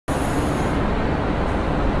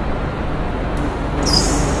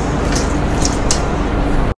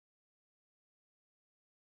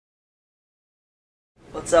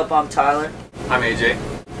What's up? I'm Tyler. I'm AJ.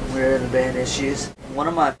 We're in the band Issues. One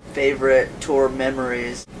of my favorite tour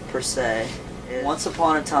memories, per se, is once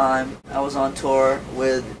upon a time I was on tour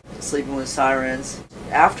with Sleeping with Sirens.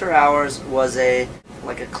 After Hours was a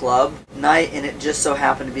club night, and it just so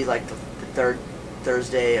happened to be like the third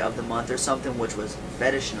Thursday of the month or something, which was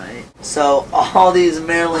fetish night. So all these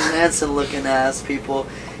Marilyn Manson looking ass people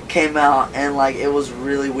came out, and like it was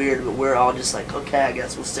really weird, but we're all just like, okay, I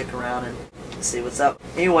guess we'll stick around and see what's up.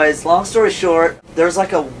 Anyways, long story short, there's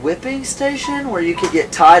like a whipping station where you could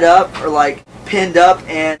get tied up or like pinned up,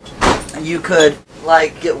 and you could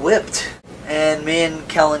like get whipped. And me and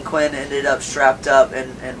Kellen Quinn ended up strapped up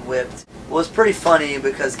and whipped. It was pretty funny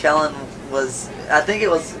because Kellen was, I think it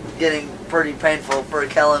was getting pretty painful for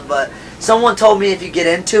Kellen, but someone told me if you get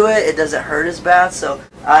into it, it doesn't hurt as bad, so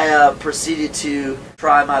I proceeded to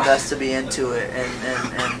try my best to be into it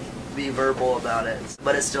and be verbal about it,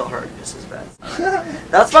 but it still hurt just as bad.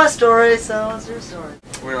 That's my story, so what's your story?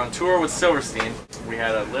 We were on tour with Silverstein. We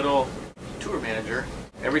had a little tour manager.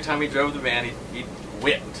 Every time he drove the van, he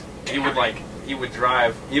whipped. He would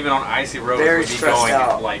drive, even on icy roads, Very would be stressed going out.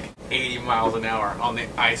 at like 80 miles an hour on the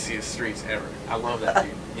iciest streets ever. I love that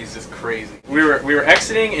dude. He's just crazy. We were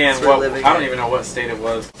exiting, and I don't even know what state it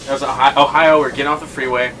was. It was Ohio. We're getting off the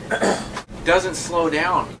freeway. Doesn't slow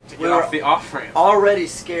down to get off the off ramp. Already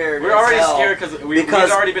scared. We were already scared because we had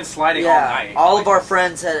already been sliding all night. All of our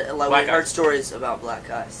friends had we heard stories about black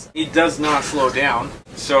ice. He does not slow down.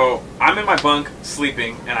 So I'm in my bunk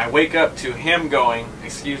sleeping, and I wake up to him going,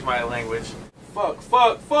 excuse my language, fuck,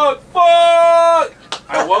 fuck, fuck, fuck.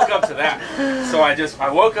 I woke up to that. So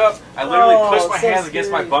I woke up, I literally pushed my hands against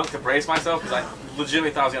my bunk to brace myself because I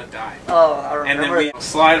legitimately thought I was going to die. Oh, I remember. And then we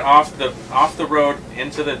slide off the road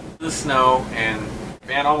into the snow, and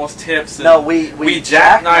van almost tips. And no, we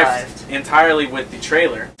jackknifed entirely with the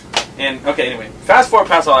trailer. And okay, anyway, fast forward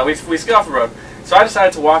past all that, we skid off the road. So I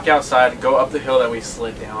decided to walk outside and go up the hill that we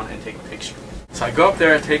slid down and take a picture. So I go up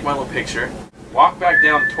there and take my little picture, walk back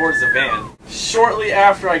down towards the van. Shortly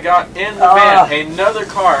after I got in the van, another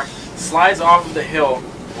car slides off of the hill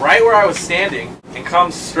right where I was standing and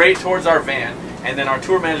comes straight towards our van. And then our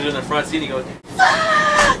tour manager in the front seat, he goes,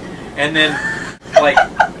 ah! And then like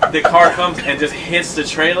the car comes and just hits the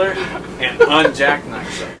trailer and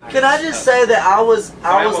unjackknifes it. Can I just say that I was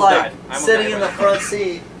like sitting in the front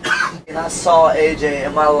seat, and I saw AJ,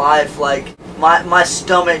 and my life, like my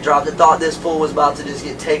stomach dropped. I thought this fool was about to just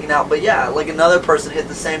get taken out. But yeah, like another person hit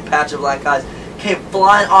the same patch of black ice, came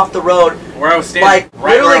flying off the road, where I was standing, like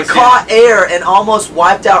literally caught air and almost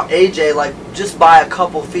wiped out AJ, like just by a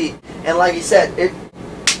couple feet. And like he said, it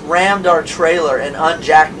rammed our trailer and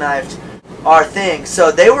unjackknifed our thing.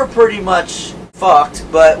 So they were pretty much fucked,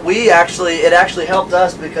 but it actually helped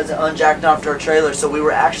us because it unjackknifed our trailer, so we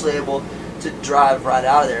were actually able to drive right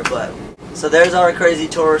out of there. But so there's our crazy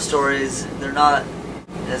tour stories. They're not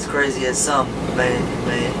as crazy as some may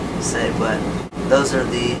say, but those are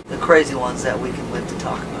the crazy ones that we can live to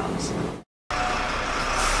talk about.